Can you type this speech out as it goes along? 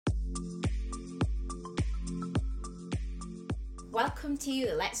Welcome to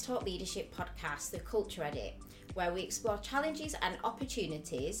the Let's Talk Leadership podcast, the Culture Edit, where we explore challenges and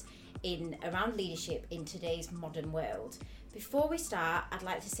opportunities around leadership in today's modern world. Before we start, I'd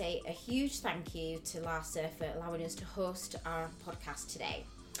like to say a huge thank you to Larsa for allowing us to host our podcast today.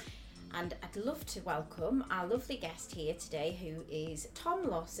 And I'd love to welcome our lovely guest here today, who is Tom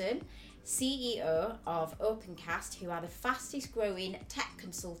Lawson, CEO of Opencast, who are the fastest growing tech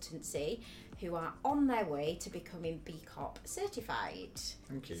consultancy who are on their way to becoming B Corp certified.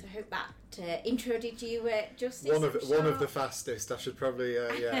 Thank you. So I hope that intro did you justice. One of the fastest. I should probably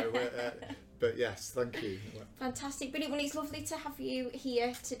but yes, thank you. Fantastic, brilliant. Well, it's lovely to have you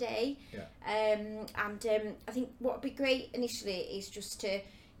here today. Yeah. I think what would be great initially is just to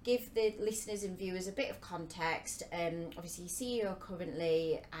give the listeners and viewers a bit of context. Obviously, CEO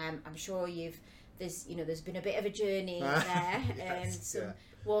currently. I'm sure there's been a bit of a journey there, yes, some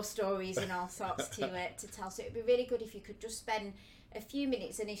war stories and all sorts to tell. So it'd be really good if you could just spend a few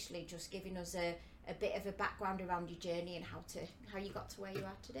minutes initially just giving us a bit of a background around your journey and how you got to where you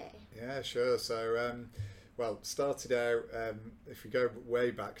are today. Yeah, sure. So, started out, if we go way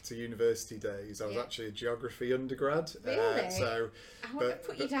back to university days, I was actually a geography undergrad. Really? I want to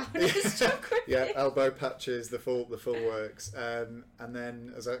put you down as geography. Yeah, elbow patches, the full works. And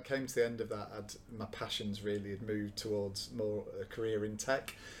then as I came to the end of that, my passions really had moved towards more a career in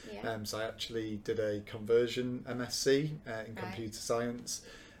tech. Yeah. So I actually did a conversion MSc in computer science.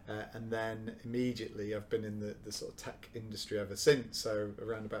 And then immediately I've been in the sort of tech industry ever since, so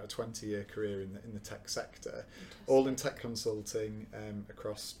around about a 20-year career in the tech sector, all in tech consulting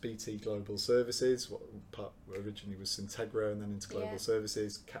across BT Global Services, what part originally was Syntegra, and then into Global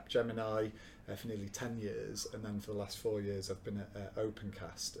Services, Capgemini for nearly 10 years, and then for the last 4 years I've been at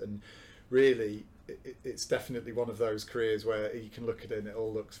Opencast. And really it's definitely one of those careers where you can look at it and it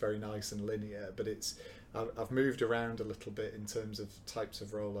all looks very nice and linear, but I've moved around a little bit in terms of types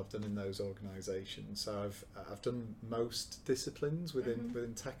of role I've done in those organisations. So I've done most disciplines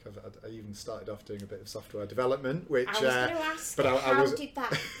within tech. I even started off doing a bit of software development, which I was going to ask, how did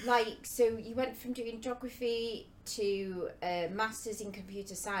that so you went from doing geography to a master's in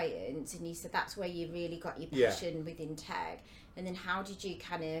computer science, and you said that's where you really got your passion within tech. And then how did you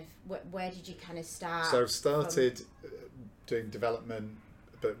where did you start? So I've started doing development,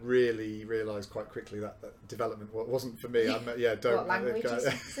 but really realised quite quickly that development wasn't for me. What languages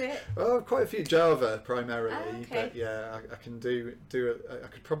is it? Well, quite a few. Java primarily, okay. But I can do I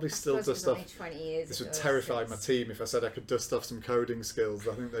could probably still dust off. 20 years this would terrify my team if I said I could dust off some coding skills.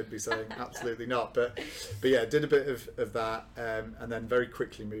 I think they'd be saying absolutely not. But yeah, did a bit of that, and then very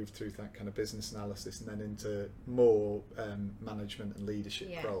quickly moved through that kind of business analysis, and then into more management and leadership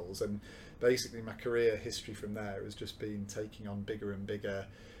roles. And basically my career history from there has just been taking on bigger and bigger,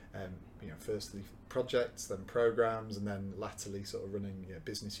 firstly projects, then programs, and then latterly sort of running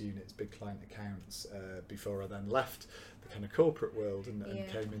business units, big client accounts, before I then left the kind of corporate world and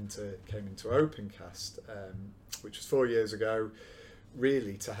came into Opencast, which was 4 years ago,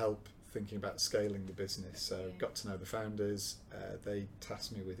 really to help thinking about scaling the business. So got to know the founders, they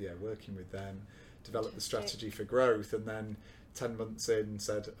tasked me with working with them, develop the strategy for growth, and then 10 months in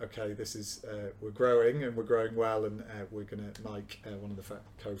said, okay, this is we're growing and we're growing well, and we're going to Mike, one of the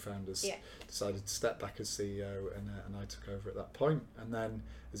co-founders, decided to step back as CEO, and I took over at that point. And then,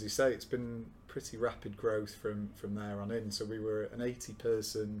 as you say, it's been pretty rapid growth from there on in. So we were an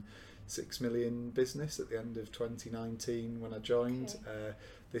 80-person, 6 million business at the end of 2019 when I joined.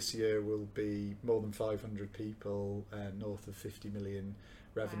 This year will be more than 500 people, north of 50 million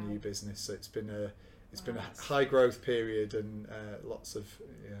revenue business. So it's been a high growth period, and lots of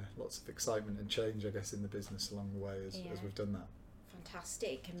excitement and change, I guess, in the business along the way as we've done that.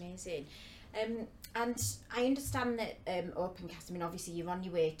 Fantastic, amazing. And I understand that Opencast, obviously you're on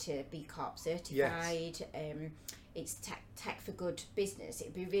your way to B Corp certified. Yes. It's tech for good business.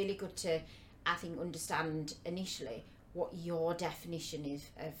 It'd be really good to, I think, understand initially what your definition is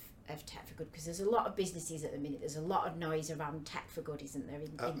of tech for good, because there's a lot of businesses at the minute, there's a lot of noise around tech for good, isn't there,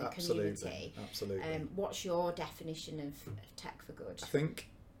 in the community? Absolutely. What's your definition of tech for good? I think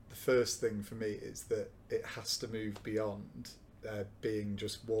the first thing for me is that it has to move beyond being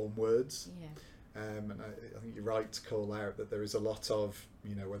just warm words. And I think you're right to call out that there is a lot of,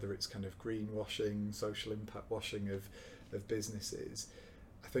 whether it's kind of greenwashing, social impact washing of businesses.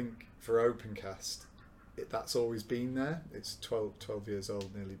 I think for Opencast, that's always been there. It's 12 years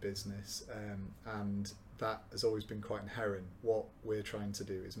old, nearly business, and that has always been quite inherent. What we're trying to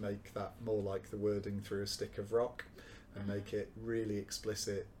do is make that more like the wording through a stick of rock, and make it really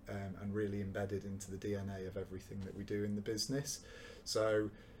explicit and really embedded into the DNA of everything that we do in the business. So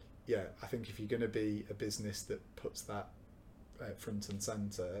I think if you're going to be a business that puts that front and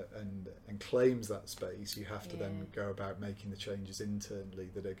centre and claims that space, you have to then go about making the changes internally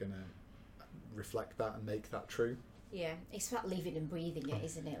that are going to reflect that and make that true. Yeah, it's about living and breathing it,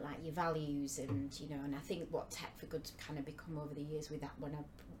 isn't it? Like your values, and and I think what Tech for Good's kind of become over the years with that, when I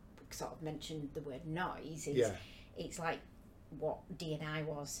sort of mentioned the word noise, is it's like what D&I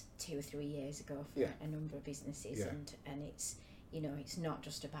was 2 or 3 years ago for a number of businesses, and it's it's not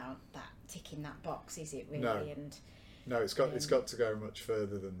just about that ticking that box, is it really? No, it's got to go much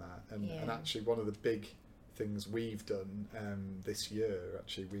further than that, and actually one of the big things we've done this year,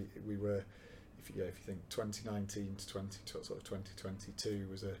 actually we were, if you think 2019 to 2022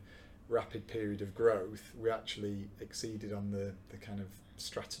 was a rapid period of growth, we actually exceeded on the kind of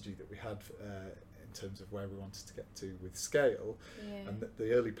strategy that we had in terms of where we wanted to get to with scale. And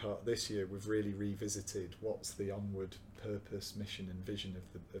the early part of this year we've really revisited what's the onward purpose, mission and vision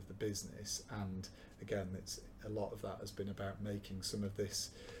of the business, and again a lot of that has been about making some of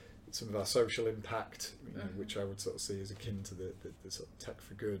our social impact, which I would sort of see as akin to the sort of Tech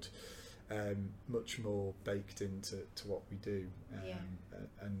for Good, much more baked into what we do,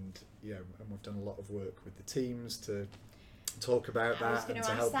 and we've done a lot of work with the teams to talk about that and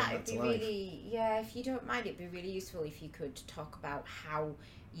to help bring that to life. If you don't mind, it'd be really useful if you could talk about how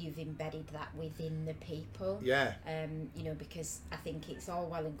you've embedded that within the people. Because I think it's all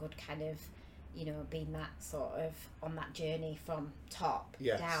well and good kind of being that sort of on that journey from top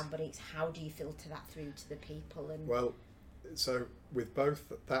down, but it's how do you filter that through to the people? And so with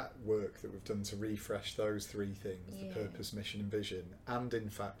both that work that we've done to refresh those three things, the purpose, mission and vision, and in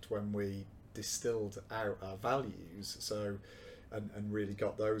fact when we distilled out our values, and really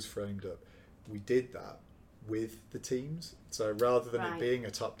got those framed up, we did that with the teams. So rather than it being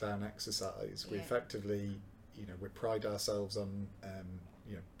a top-down exercise, we effectively, we pride ourselves on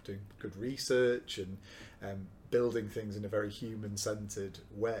doing good research and building things in a very human-centered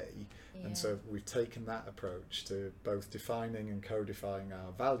way. And so we've taken that approach to both defining and codifying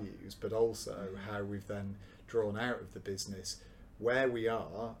our values, but also how we've then drawn out of the business where we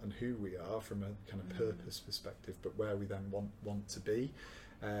are and who we are from a kind of purpose perspective, but where we then want to be,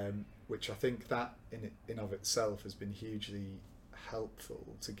 which I think that in of itself has been hugely helpful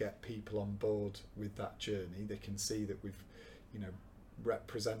to get people on board with that journey. They can see that we've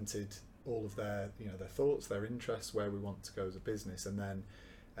represented all of their their thoughts, their interests, where we want to go as a business, and then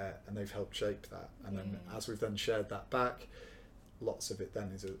and they've helped shape that, and then as we've then shared that back, lots of it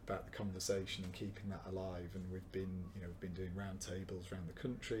then is about the conversation and keeping that alive. And we've been doing roundtables around the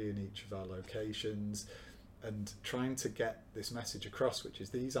country in each of our locations, and trying to get this message across, which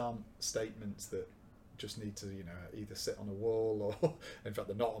is these aren't statements that just need to either sit on a wall, or in fact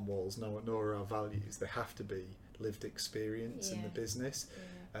they're not on walls, nor are our values. They have to be lived experience in the business,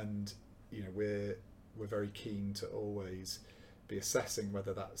 and we're very keen to always be assessing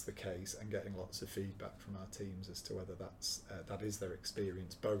whether that's the case and getting lots of feedback from our teams as to whether that is their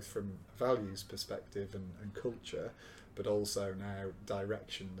experience, both from a values perspective and culture, but also now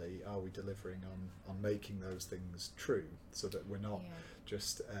directionally, are we delivering on making those things true, so that we're not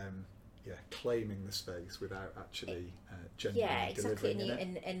just claiming the space without actually genuinely delivering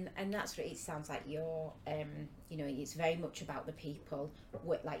in it. And that's what it sounds like. You're it's very much about the people,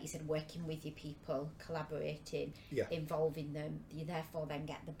 like you said, working with your people, collaborating, involving them. You therefore then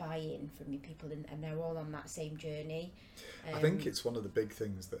get the buy-in from your people, and they're all on that same journey. I think it's one of the big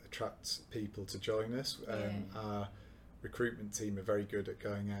things that attracts people to join us. Our recruitment team are very good at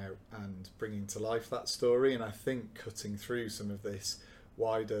going out and bringing to life that story, and I think cutting through some of this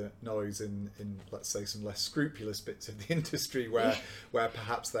wider noise in let's say some less scrupulous bits of the industry where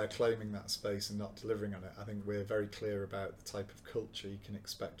perhaps they're claiming that space and not delivering on it. I think we're very clear about the type of culture you can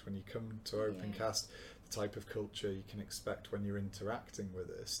expect when you come to Opencast, the type of culture you can expect when you're interacting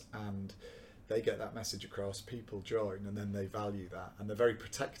with us, and they get that message across, people join, and then they value that, and they're very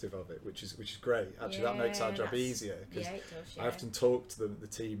protective of it, which is great. Actually, that makes our job easier, because I often talk to the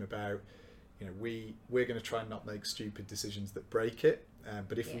team about we're going to try and not make stupid decisions that break it,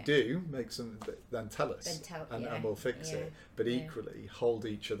 but if we do make some, then tell us, and we'll fix it. But equally, hold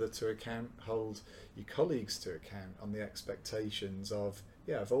each other to account, hold your colleagues to account on the expectations of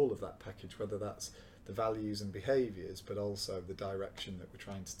all of that package, whether that's the values and behaviours, but also the direction that we're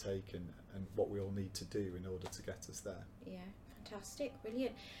trying to take, and what we all need to do in order to get us there. Yeah, fantastic,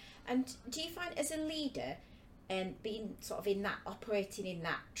 brilliant. And do you find as a leader, being sort of in that, operating in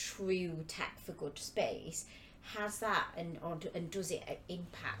that true Tech for Good space, has that and does it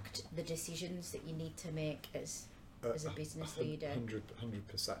impact the decisions that you need to make as a business leader?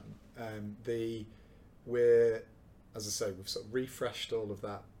 100%. We're, as I say, we've sort of refreshed all of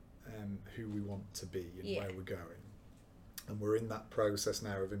that, who we want to be and where we're going. And we're in that process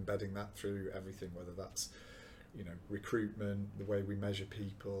now of embedding that through everything, whether that's recruitment, the way we measure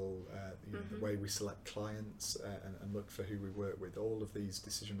people, the way we select clients and look for who we work with, all of these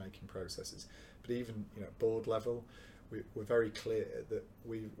decision-making processes. But even at board level, we're very clear that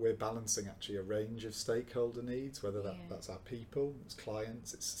we're balancing actually a range of stakeholder needs, whether that's our people, it's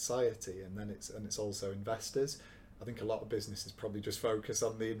clients, it's society, and then it's also investors. I think a lot of businesses probably just focus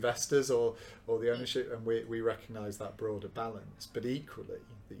on the investors or the ownership, and we recognise that broader balance. But equally,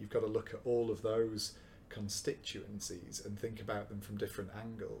 that you've got to look at all of those constituencies and think about them from different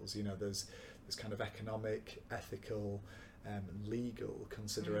angles. There's kind of economic, ethical, and legal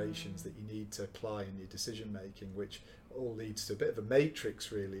considerations that you need to apply in your decision making, which all leads to a bit of a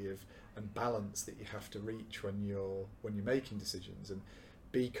matrix really and balance that you have to reach when you're making decisions. And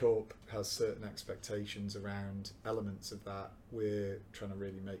B Corp has certain expectations around elements of that. We're trying to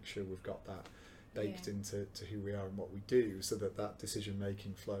really make sure we've got that baked into who we are and what we do, so that decision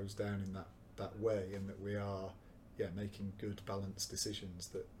making flows down in that way, and that we are making good balanced decisions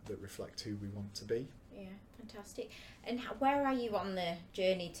that reflect who we want to be. Yeah, fantastic. And where are you on the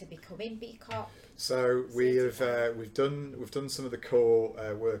journey to becoming B Corp? So we've done some of the core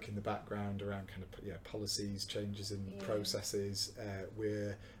work in the background around kind of policies, changes in processes.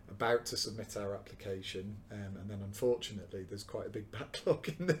 We're about to submit our application, and then unfortunately there's quite a big backlog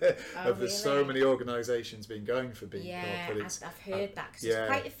in there there's so many organisations been going for B Corp. Yeah, I've heard that, because there's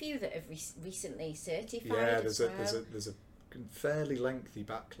quite a few that have recently certified. Yeah, there's a fairly lengthy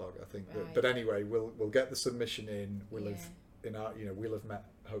backlog, I think. Right. But anyway, we'll get the submission in. We'll have met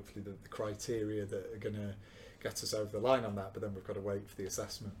hopefully the criteria that are going to get us over the line on that. But then we've got to wait for the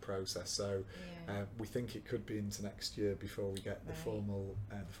assessment process. So we think it could be into next year before we get the formal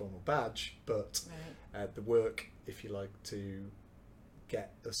badge. But the work, if you like, to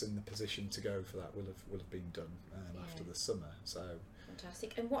get us in the position to go for that will have been done after the summer. So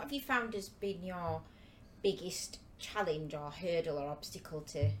fantastic. And what have you found has been your biggest challenge or hurdle or obstacle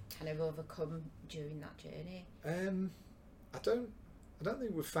to kind of overcome during that journey? I don't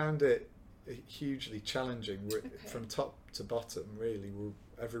think we've found it hugely challenging. From top to bottom, really,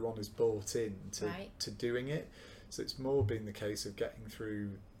 everyone is bought in to doing it. So it's more been the case of getting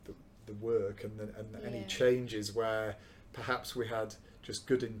through the work and any changes where perhaps we had just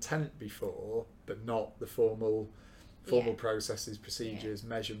good intent before, but not the formal processes, procedures,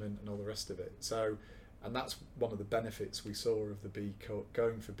 measurement, and all the rest of it. So. And that's one of the benefits we saw of the B Corp,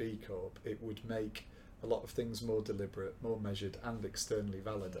 going for B Corp. It would make a lot of things more deliberate, more measured, and externally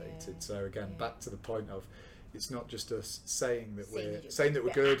validated. So again, back to the point of, it's not just us saying that we're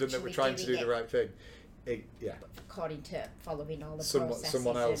good and that we're trying to do the right thing. According to following all the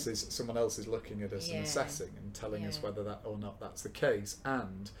processes. Someone else is looking at us and assessing and telling us whether that or not that's the case.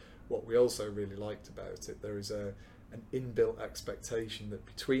 And what we also really liked about it, there is an inbuilt expectation that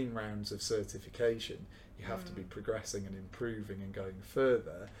between rounds of certification you have to be progressing and improving and going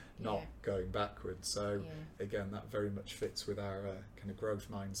further, not going backwards. So again, that very much fits with our kind of growth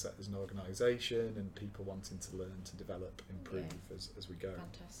mindset as an organisation, and people wanting to learn, to develop, improve as we go.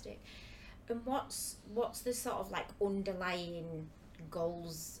 Fantastic. And what's the sort of like underlying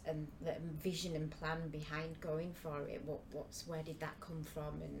goals and the vision and plan behind going for it? Where did that come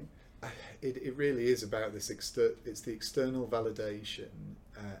from? And it really is about this. It's the external validation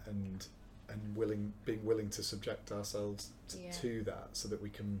and being willing to subject ourselves to that, so that we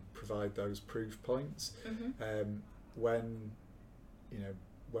can provide those proof points. When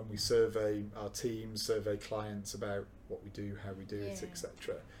we survey our teams, survey clients about what we do, how we do it,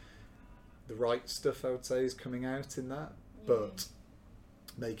 etc. The right stuff, I would say, is coming out in that, but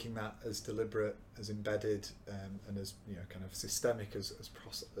making that as deliberate, as embedded, and as kind of systemic as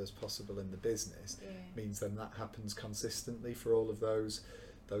possible in the business means then that happens consistently for all of those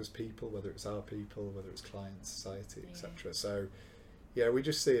people, whether it's our people, whether it's clients, society, etc. So we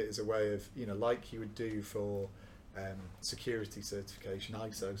just see it as a way of, like you would do for security certification,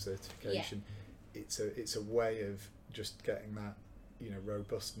 ISO certification. It's a way of just getting that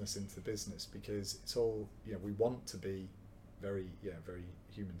robustness into the business, because it's all we want to be very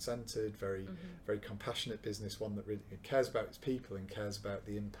human-centred, very compassionate business, one that really cares about its people and cares about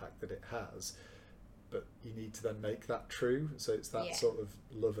the impact that it has. But you need to then make that true. So it's that sort of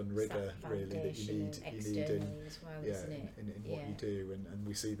love and rigour really that you need in as well, isn't it? in what you do, and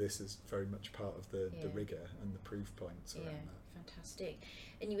we see this as very much part of the rigour and the proof points around that. Fantastic.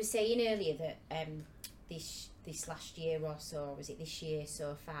 And you were saying earlier that this last year or so, or was it this year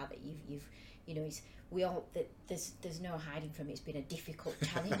so far, that you've there's no hiding from it. It's been a difficult,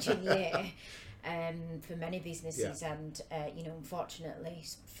 challenging year for many businesses, and unfortunately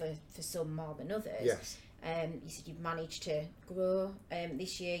for some more than others. Yes. You said you've managed to grow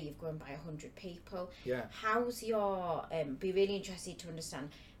this year. You've grown by 100 people. Yeah. How's your? Be really interested to understand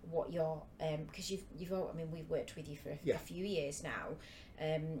what your because you've all, I mean, we've worked with you for a few years now,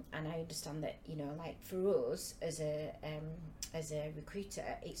 and I understand that like for us as a recruiter,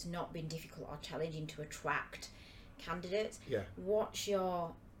 it's not been difficult or challenging to attract candidates. Yeah. What's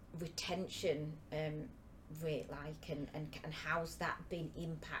your retention rate like, and how's that been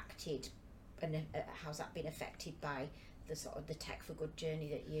impacted? And how's that been affected by the sort of the Tech for Good journey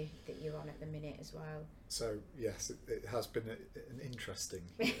that you're on at the minute as well? So yes, it has been an interesting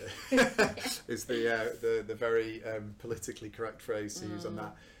year. Is the very politically correct phrase to use on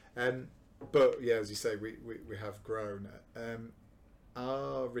that. But yeah, as you say, we have grown.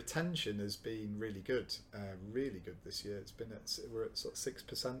 Our retention has been really good this year. We're at sort of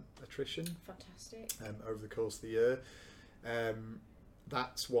 6% attrition. Fantastic. Over the course of the year.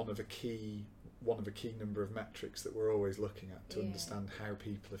 That's one of a key number of metrics that we're always looking at to understand how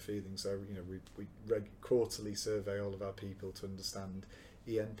people are feeling. So we quarterly survey all of our people to understand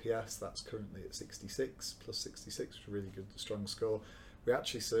ENPS. That's currently at 66 plus 66, which is a really good, strong score. We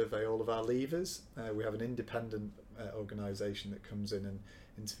actually survey all of our leavers. We have an independent organisation that comes in and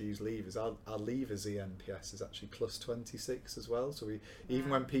interviews leavers. Our leavers ENPS is actually plus 26 as well. So even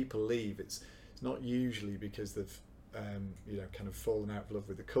when people leave, it's not usually because they've kind of fallen out of love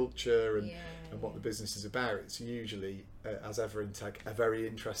with the culture and what the business is about. It's usually, as ever in tech, a very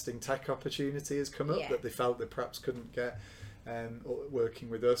interesting tech opportunity has come up that they felt they perhaps couldn't get working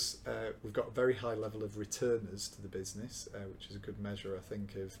with us. We've got a very high level of returners to the business, which is a good measure, I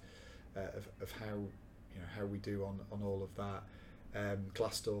think, of how we do on all of that.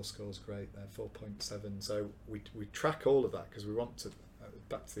 Glassdoor scores great, they're 4.7. So we track all of that because we want to.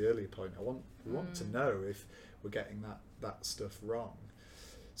 Back to the earlier point, we want to know if we're getting that stuff wrong.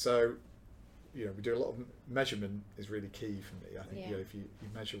 So we do a lot of measurement is really key for me. I think if you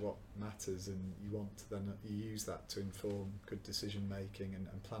measure what matters and you want to then you use that to inform good decision making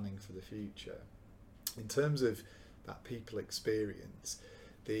and planning for the future. In terms of that people experience,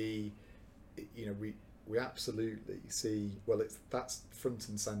 we absolutely see, that's front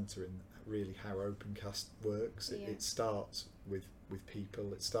and centre in really how Opencast works. It starts with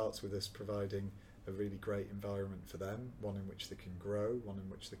people. It starts with us providing a really great environment for them, one in which they can grow, one in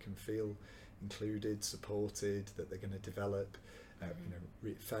which they can feel included, supported, that they're going to develop,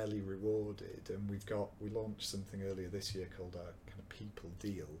 fairly rewarded. And we launched something earlier this year called our kind of people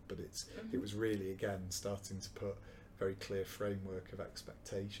deal, but it was really again starting to put a very clear framework of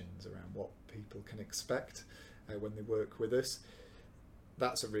expectations around what people can expect when they work with us.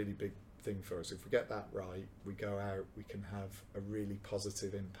 That's a really big thing for us. If we get that right, we go out, we can have a really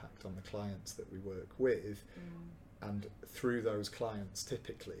positive impact on the clients that we work with, and through those clients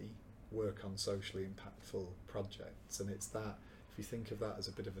typically work on socially impactful projects. And it's that, if you think of that as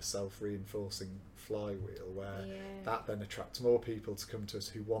a bit of a self-reinforcing flywheel, where that then attracts more people to come to us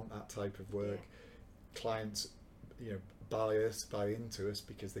who want that type of work. Clients buy into us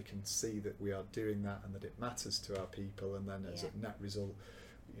because they can see that we are doing that and that it matters to our people, and then as a net result,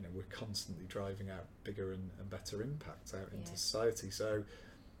 we're constantly driving out bigger and better impacts out into society. So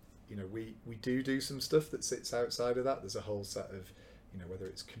we do some stuff that sits outside of that. There's a whole set of whether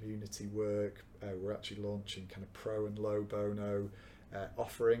it's community work, we're actually launching kind of pro and low bono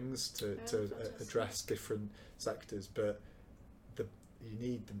offerings to address different sectors, but you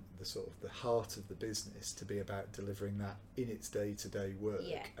need the sort of the heart of the business to be about delivering that in its day-to-day work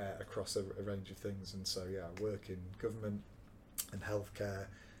across a range of things. And so work in government and healthcare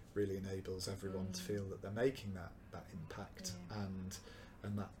really enables everyone to feel that they're making that impact,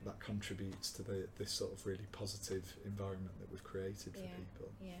 and that contributes to this sort of really positive environment that we've created for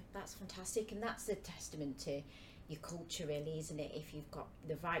people. Yeah, that's fantastic, and that's a testament to your culture, really, isn't it? If you've got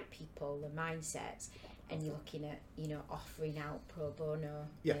the right people, the mindsets, and you're looking at offering out pro bono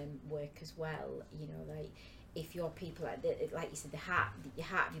work as well. If your people, like you said, the heart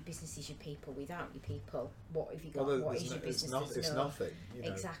of your business is your people. Without your people, what have you got? What is your business? It's nothing.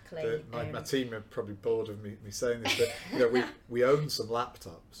 Exactly. My team are probably bored of me saying this, but we own some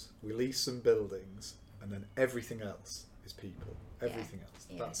laptops, we lease some buildings, and then everything else is people. Everything else.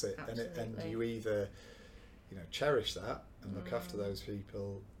 That's it. And you either cherish that and look after those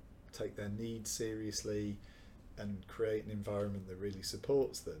people, take their needs seriously, and create an environment that really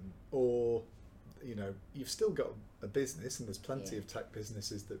supports them, or you've still got a business, and there's plenty of tech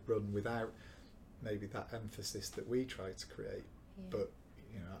businesses that run without maybe that emphasis that we try to create, but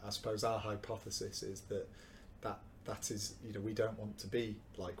I suppose our hypothesis is that is, we don't want to be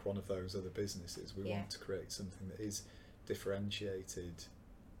like one of those other businesses. We want to create something that is differentiated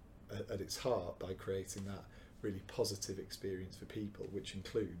at its heart by creating that really positive experience for people, which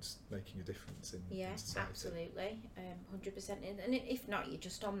includes making a difference in society. Absolutely, 100%. And if not, you're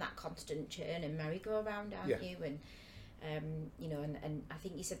just on that constant churn and merry-go-round, aren't you? And and I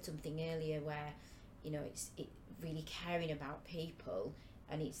think you said something earlier where it's really caring about people,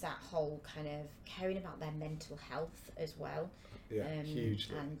 and it's that whole kind of caring about their mental health as well.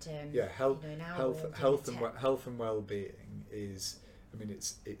 Hugely. And health and well-being is,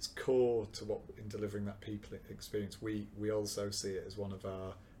 it's core to what, in delivering that people experience. We also see it as one of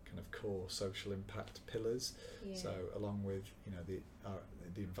our kind of core social impact pillars. So along with the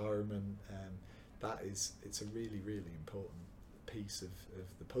environment, it's a really, really important piece of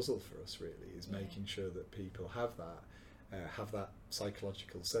the puzzle for us. Really, is making sure that people have that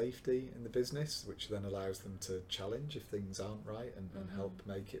psychological safety in the business, which then allows them to challenge if things aren't right and help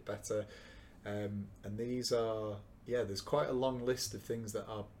make it better. And these are, there's quite a long list of things that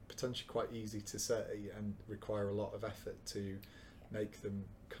are potentially quite easy to say and require a lot of effort to make them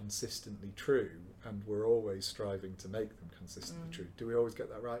consistently true, and we're always striving to make them consistently true. Do we always get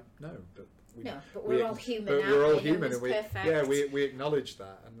that right? No, but we're all human. But we're all human, and we acknowledge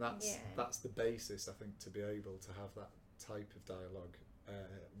that, and that's the basis, I think, to be able to have that type of dialogue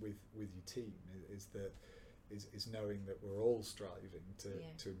with your team. Is knowing that we're all striving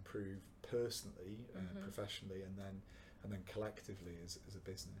to improve personally, professionally, and then collectively as a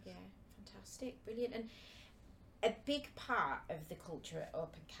business. Yeah, fantastic, brilliant. And a big part of the culture at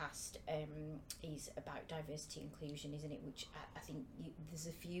Opencast is about diversity inclusion, isn't it? Which I think there's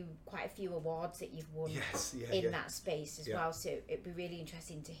quite a few awards that you've won in that space as well. So it'd be really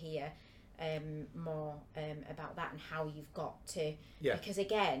interesting to hear more about that and how you've got to, because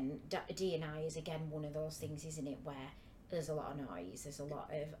again, D&I is again one of those things, isn't it, where there's a lot of noise, there's a lot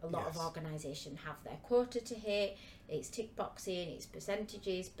of organisation have their quota to hit, it's tick boxing, it's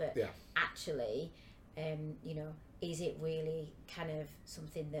percentages, but actually is it really kind of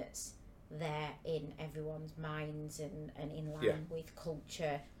something that's there in everyone's minds and in line with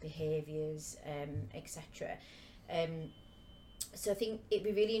culture, behaviours, etc. So I think it'd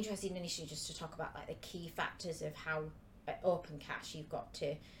be really interesting initially just to talk about like the key factors of how at Opencast you've got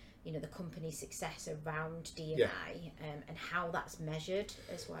to, the company's success around D&I and how that's measured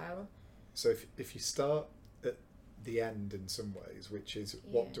as well. So if you start at the end in some ways, which is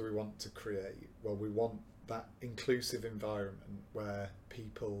what do we want to create? Well, we want that inclusive environment where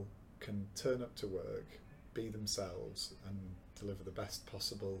people can turn up to work, be themselves, and deliver the best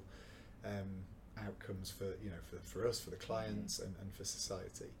possible outcomes for us, for the clients, and for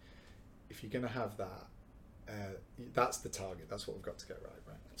society. If you're going to have that, that's the target. That's what we've got to get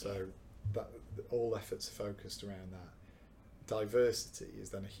right. So that all efforts are focused around that. Diversity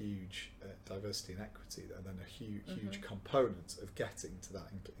is then a huge diversity and equity, and then a huge component of getting to that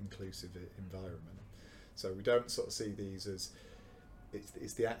inclusive environment. So we don't sort of see these as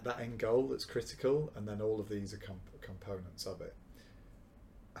it's that end goal that's critical, and then all of these are components of it.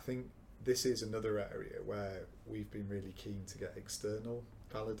 I think this is another area where we've been really keen to get external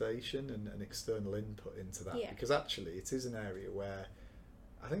validation and external input into that, because actually it is an area where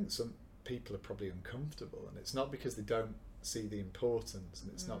I think some people are probably uncomfortable, and it's not because they don't see the importance,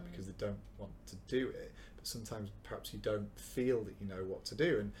 and it's not because they don't want to do it, but sometimes perhaps you don't feel that you know what to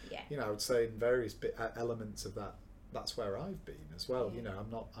do. And I would say in various elements of that, that's where I've been as well. I'm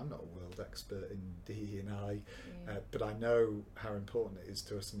not a world expert in DE&I, but I know how important it is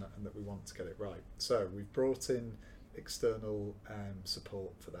to us, and that we want to get it right. So we've brought in external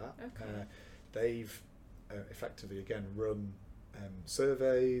support for that. They've effectively again run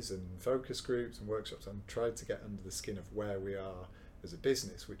surveys and focus groups and workshops and tried to get under the skin of where we are as a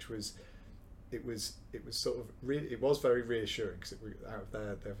business, which was sort of really, it was very reassuring, because out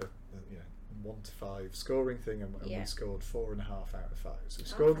there they have a 1 to 5 scoring thing, and we scored 4.5 out of 5, so we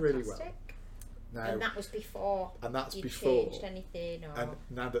scored really well. Now, and that was before you changed anything, or... And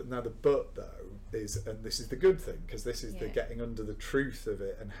now the but though is, and this is the good thing, because this is the getting under the truth of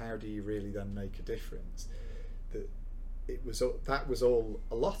it, and how do you really then make a difference, that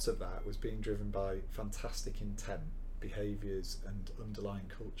a lot of that was being driven by fantastic intent, behaviours and underlying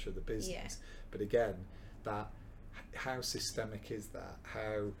culture of the business. But again, that how systemic is that?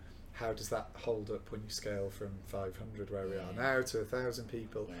 How does that hold up when you scale from 500 where we are now to 1,000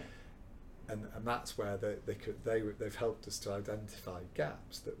 people? And that's where they've helped us to identify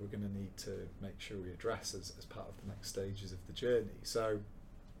gaps that we're going to need to make sure we address as part of the next stages of the journey. So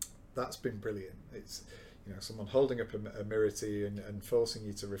that's been brilliant. It's someone holding up a mirror to you and forcing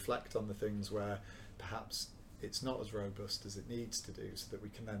you to reflect on the things where perhaps it's not as robust as it needs to do, so that we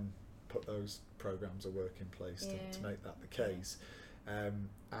can then put those programs of work in place to make that the case. And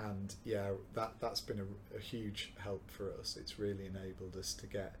that's been a huge help for us. It's really enabled us to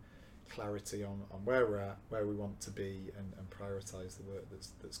get clarity on where we're at, where we want to be, and prioritise the work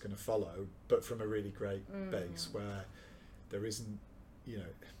that's going to follow, but from a really great base where there isn't,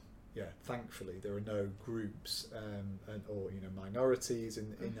 thankfully there are no groups or minorities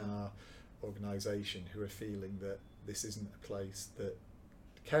in our organisation who are feeling that this isn't a place that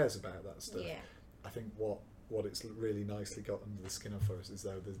cares about that stuff. I think what it's really nicely got under the skin of for us is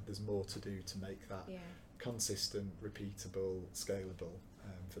though there's more to do to make that consistent, repeatable, scalable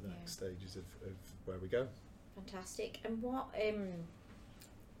for the next stages of where we go. Fantastic. And what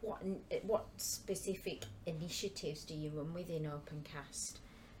specific initiatives do you run within Opencast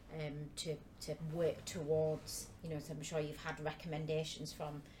to work towards, so I'm sure you've had recommendations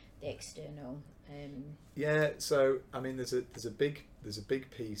from the external so I mean there's a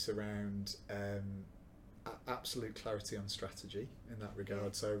big piece around absolute clarity on strategy in that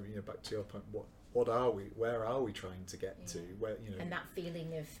regard. So back to your point, what are we, where are we trying to get to, where and that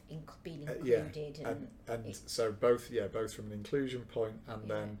feeling of being included and so both from an inclusion point and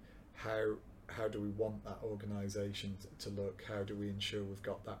then how do we want that organisation to look, how do we ensure we've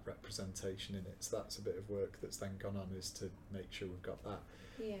got that representation in it. So that's a bit of work that's then gone on, is to make sure we've got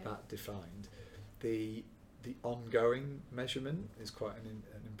that defined. The ongoing measurement is quite an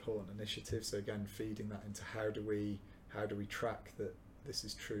important initiative. So again, feeding that into how do we track that this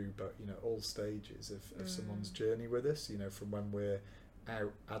is true, but all stages of someone's journey with us, from when we're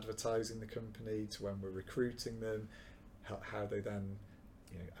out advertising the company to when we're recruiting them, how they then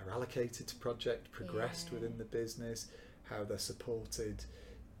are allocated to project, progressed within the business, how they're supported.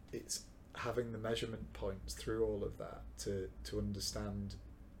 It's having the measurement points through all of that to understand,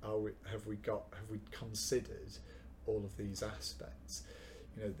 have we considered all of these aspects.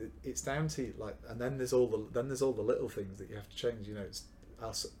 It's down to and then there's all the little things that you have to change. It's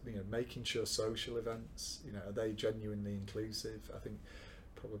making sure social events, are they genuinely inclusive. I think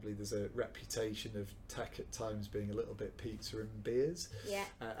probably there's a reputation of tech at times being a little bit pizza and beers.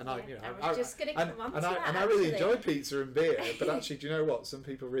 I was just going to come on to that. And I really enjoy pizza and beer, but actually, do you know what? Some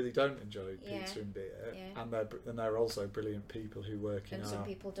people really don't enjoy pizza and beer, and they're also brilliant people who work in and our... some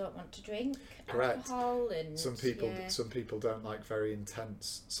people don't want to drink Correct. alcohol, and some people don't like very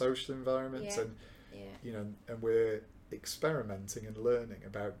intense social environments, and and we're experimenting and learning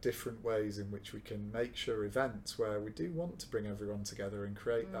about different ways in which we can make sure events where we do want to bring everyone together and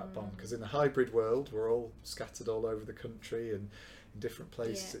create that bond, because in a hybrid world we're all scattered all over the country and in different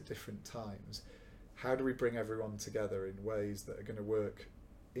places at different times. How do we bring everyone together in ways that are going to work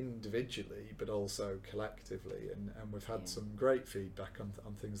individually but also collectively, and we've had some great feedback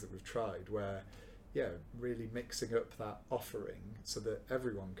on things that we've tried where really mixing up that offering so that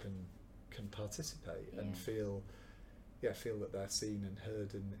everyone can participate and feel that they're seen and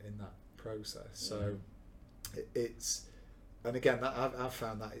heard in that process. So it's, and again, that I've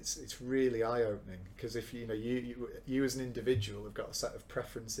found that it's really eye-opening, because if you as an individual have got a set of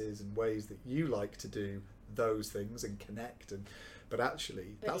preferences and ways that you like to do those things and connect, but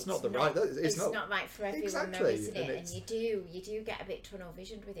actually that's not the right. It's not right for everyone, exactly, though, isn't it? And you do get a bit tunnel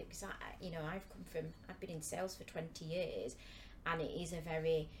visioned with it, because I've been in sales for 20 years, and it is a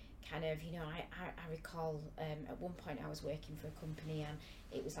very kind of, I recall at one point I was working for a company, and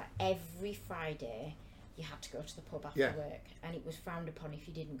it was like every Friday you had to go to the pub after work, and it was frowned upon if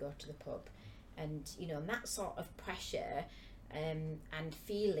you didn't go to the pub, and and that sort of pressure and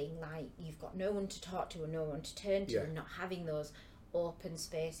feeling like you've got no one to talk to and no one to turn to, and not having those open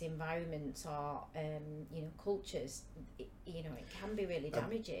space environments or cultures, it can be really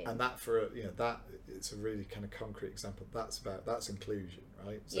damaging. And that that it's a really kind of concrete example. That's inclusion,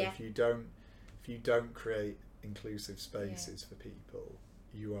 right? So if you don't create inclusive spaces for people,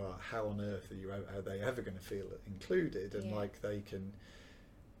 how on earth are they ever going to feel included and like they can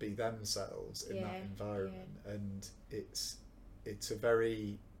be themselves in that environment? And it's a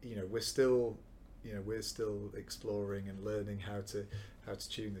very we're still exploring and learning how to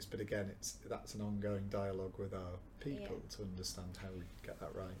tune this, but again that's an ongoing dialogue with our people to understand how we get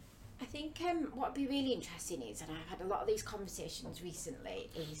that right. I think what would be really interesting is, and I've had a lot of these conversations recently,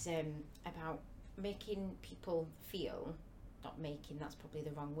 is about making people feel, not making, that's probably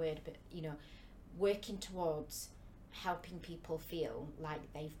the wrong word, but working towards helping people feel like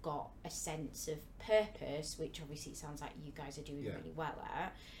they've got a sense of purpose, which obviously it sounds like you guys are doing really well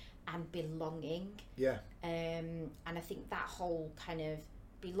at, and belonging. And I think that whole kind of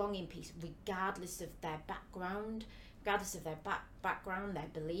belonging piece, regardless of their background, their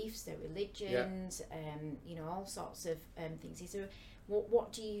beliefs, their religions, you know, all sorts of things. Is there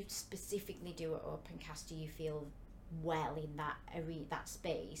what do you specifically do at Opencast? Do you feel well in that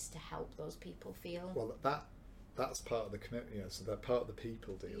space to help those people feel? Well, that's part of the commitment. Yeah, so that part of the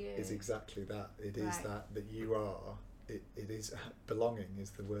people deal is exactly that. It is that you are. It is belonging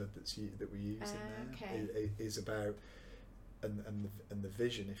is the word that we use in there. Okay. It is about and the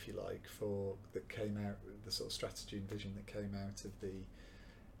vision, if you like, that came out, the sort of strategy and vision that came out of the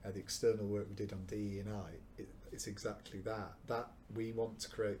external work we did on DE&I. It's exactly that we want to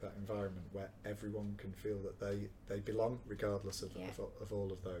create that environment where everyone can feel that they belong, regardless of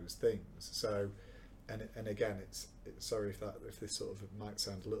all of those things. So and again, it's sorry if this sort of might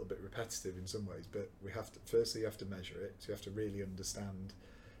sound a little bit repetitive in some ways, but we have to firstly you have to measure it, so you have to really understand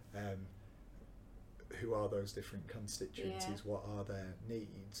who are those different constituencies, what are their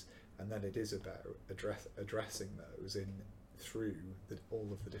needs, and then it is about addressing those through all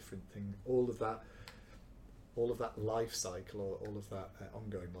of the different things, all of that life cycle, or all of that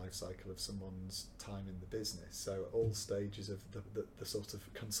ongoing life cycle of someone's time in the business. So at all stages of the sort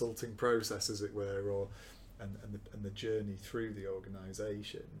of consulting process, as it were, and the journey through the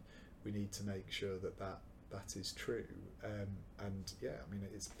organisation, we need to make sure that is true. And yeah, I mean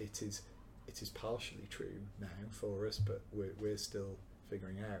it is partially true now for us, but we're still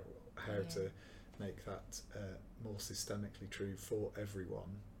figuring out how to make that more systemically true for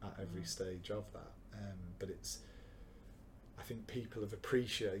everyone at every stage of that. But I think people have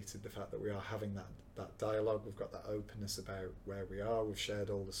appreciated the fact that we are having that dialogue. We've got that openness about where we are. We've shared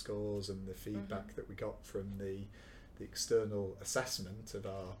all the scores and the feedback that we got from the external assessment of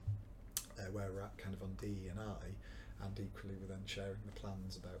our where we're at kind of on DE&I, and equally we're then sharing the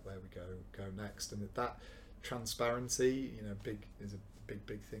plans about where we go next. And that transparency, you know, is a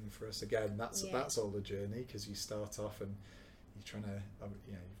big thing for us. Again, that's all a journey, because you start off and you're trying to,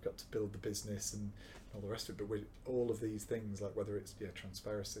 you know, you've got to build the business and all the rest of it. But with all of these things, like whether it's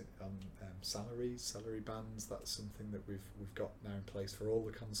transparency on salary bands, that's something that we've got now in place for all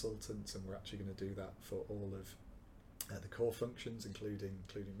the consultants, and we're actually going to do that for all of the core functions, including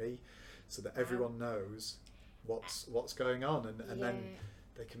me, so that everyone knows what's going on, and then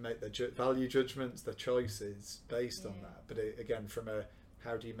they can make their value judgments, their choices based on that. But again, from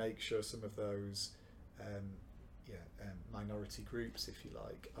how do you make sure some of those minority groups, if you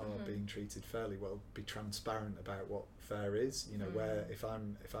like, are being treated fairly? Well, be transparent about what fair is. You know, where if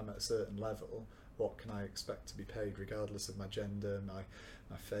I'm at a certain level, what can I expect to be paid, regardless of my gender, my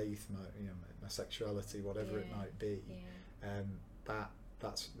faith, my sexuality, whatever it might be.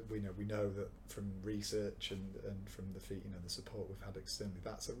 That's we know that from research and from the support we've had externally,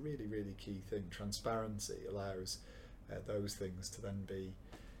 that's a really key thing. Transparency allows those things to then be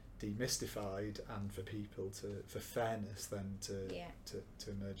demystified, and for people for fairness then to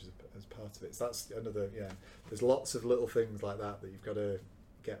emerge as part of it. So that's another there's lots of little things like that you've got to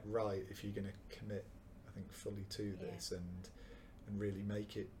get right if you're going to commit, I think, fully to this and really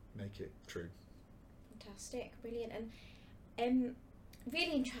make it true. Fantastic, brilliant, and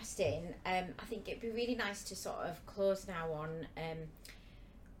really interesting. I think it'd be really nice to sort of close now on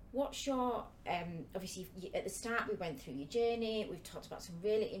what's your obviously at the start we went through your journey. We've talked about some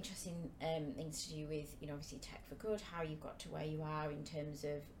really interesting things to do with, you know, obviously Tech for Good, how you got to where you are in terms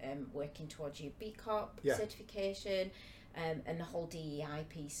of working towards your B Corp certification, and the whole DEI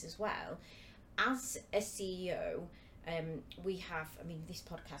piece as well. As a CEO, we have, I mean, this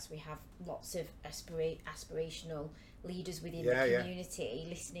podcast, we have lots of aspirational leaders within the community,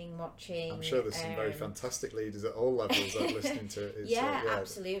 listening, watching. I'm sure there's some very fantastic leaders at all levels that are listening to it.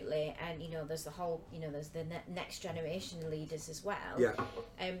 Absolutely. And, you know, there's the whole, you know, there's the next generation leaders as well.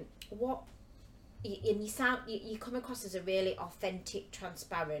 And you come across as a really authentic,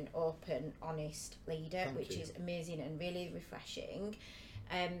 transparent, open, honest leader, which is amazing and really refreshing.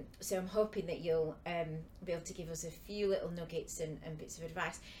 So I'm hoping that you'll be able to give us a few little nuggets and bits of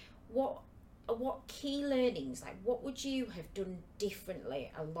advice. What key learnings, like what would you have done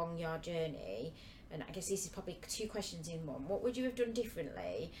differently along your journey? And I guess this is probably two questions in one. What would you have done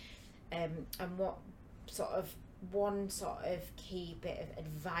differently, and what one key bit of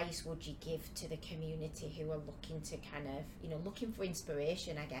advice would you give to the community who are looking to kind of, you know, looking for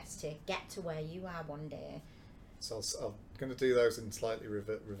inspiration, I guess, to get to where you are one day? So I'm going to do those in slightly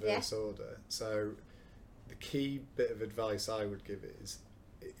reverse order. So the key bit of advice I would give is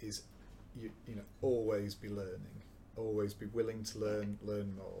you know, always be learning, always be willing to learn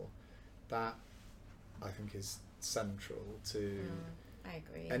more. That, I think, is central to I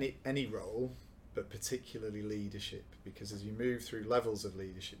agree. any role, but particularly leadership, because as you move through levels of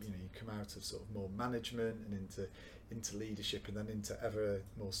leadership, you come out of sort of more management and into leadership, and then into ever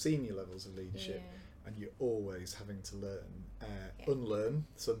more senior levels of leadership, and you're always having to unlearn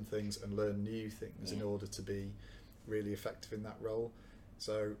some things and learn new things in order to be really effective in that role.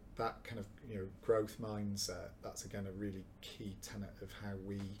 So that kind of growth mindset, that's again a really key tenet of how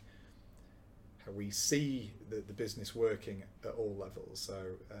we see the business working at all levels.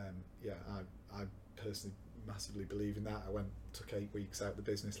 So I personally massively believe in that. I took 8 weeks out of the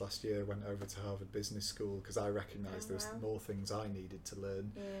business last year, went over to Harvard Business School because I recognised there was more things I needed to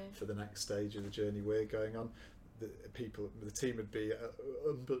learn for the next stage of the journey we're going on. The team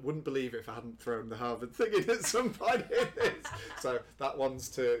wouldn't believe it if I hadn't thrown the Harvard thing in at some point in this. So that one's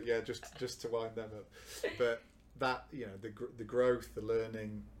just to wind them up. But that the growth, the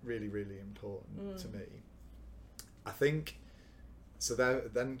learning, really, really important to me. I think so.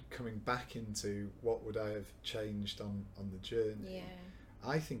 Then coming back into what would I have changed on the journey?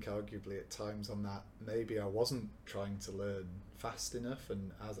 I think arguably at times on that, maybe I wasn't trying to learn fast enough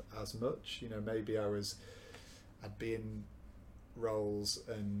and as much. Maybe I'd be in roles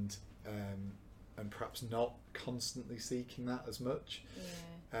and perhaps not constantly seeking that as much.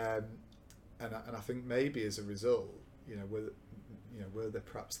 And I think maybe as a result, were there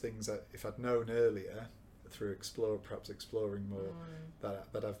perhaps things that if I'd known earlier through exploring more, that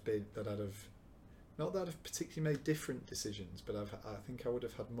I'd have not that I've particularly made different decisions, but I think I would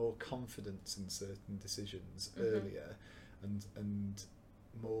have had more confidence in certain decisions earlier, and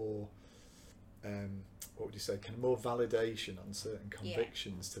more what would you say, kind of more validation on certain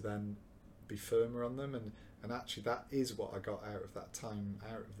convictions to then be firmer on them. And actually that is what I got out of that time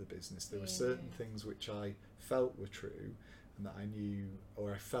out of the business. There were certain things which I felt were true and that I knew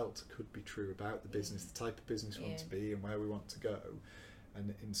or I felt could be true about the business, the type of business we want to be and where we want to go.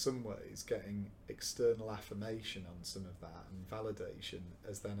 And in some ways getting external affirmation on some of that and validation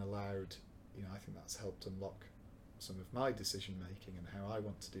has then allowed, I think that's helped unlock some of my decision making and how I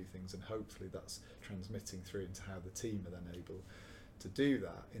want to do things, and hopefully that's transmitting through into how the team are then able to do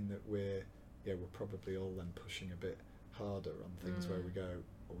that, in that we're probably all then pushing a bit harder on things where we go,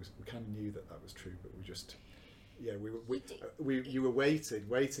 we kind of knew that was true, but we just you were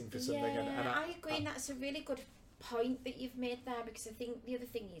waiting for something. And I agree, and that's a really good point that you've made there, because I think the other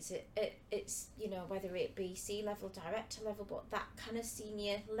thing is it's whether it be C-level, director level, but that kind of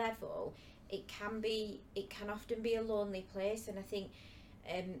senior level, it can often be a lonely place, and I think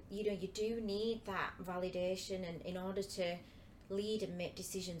you do need that validation, and in order to lead and make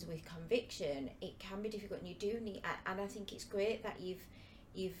decisions with conviction, it can be difficult, and you do need, and I think it's great that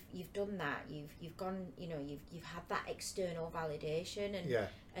you've done that, you've gone, you've had that external validation,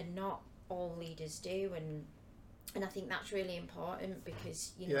 and not all leaders do, and I think that's really important,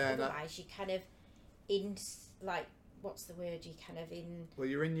 because otherwise you kind of what's the word, you kind of in... Well,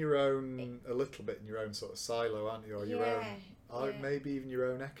 you're in your own, a little bit in your own sort of silo, aren't you? Or your own, maybe even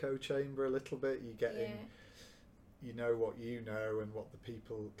your own echo chamber a little bit. You get in, you know what you know and what the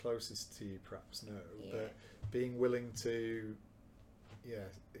people closest to you perhaps know. But being willing to,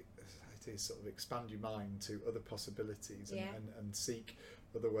 it is sort of expand your mind to other possibilities and seek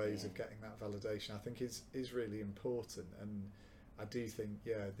other ways of getting that validation, I think is really important. And I do think,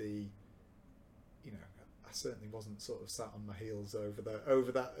 I certainly wasn't sort of sat on my heels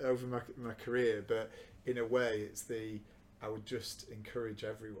over my career, but in a way I would just encourage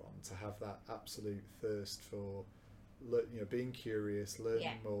everyone to have that absolute thirst for being curious,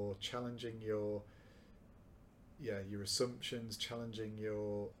 learning more, challenging your assumptions, challenging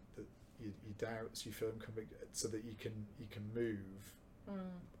your doubts, your firm conviction, so that you can move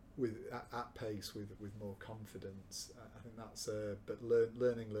at pace with more confidence. I think that's but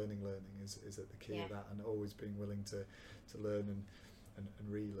learning is at the key of that, and always being willing to learn and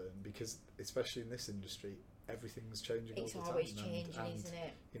relearn, because especially in this industry everything's changing all the time. It's always changing, isn't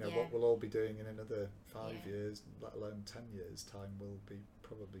it? What we'll all be doing in another 5 years, let alone 10 years time, will be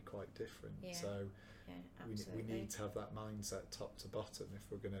probably quite different. So we need to have that mindset top to bottom if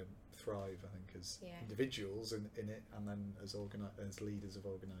we're going to thrive, I think, as individuals in it, and then as leaders of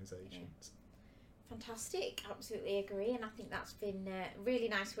organisations. Fantastic, absolutely agree, and I think that's been a really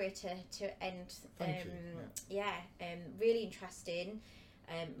nice way to end. Thank you. Really interesting.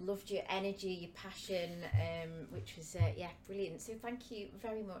 Loved your energy, your passion, which was brilliant. So thank you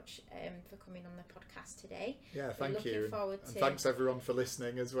very much for coming on the podcast today. Thank you. Forward and to... thanks everyone for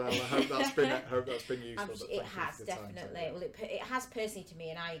listening as well. I hope that's been useful. It has definitely. Well, it has personally to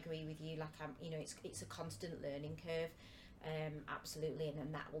me, and I agree with you. It's a constant learning curve, absolutely,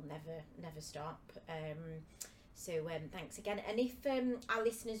 and that will never stop. So thanks again. And if our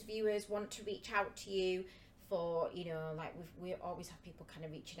listeners, viewers want to reach out to you for, you know, like we always have people kind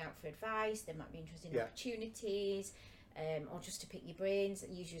of reaching out for advice, they might be interested in opportunities, or just to pick your brains,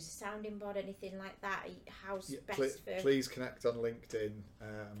 use you as a sounding board, anything like that. How's best for... Please connect on LinkedIn.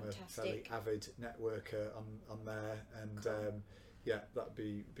 I'm Fantastic. a fairly avid networker on there, and cool. That'd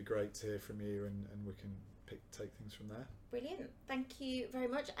be great to hear from you, and we can take things from there. Brilliant. Thank you very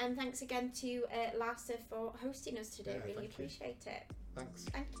much, and thanks again to Larsa for hosting us today. Really appreciate it. Thanks.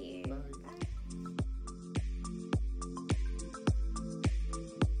 Thank you.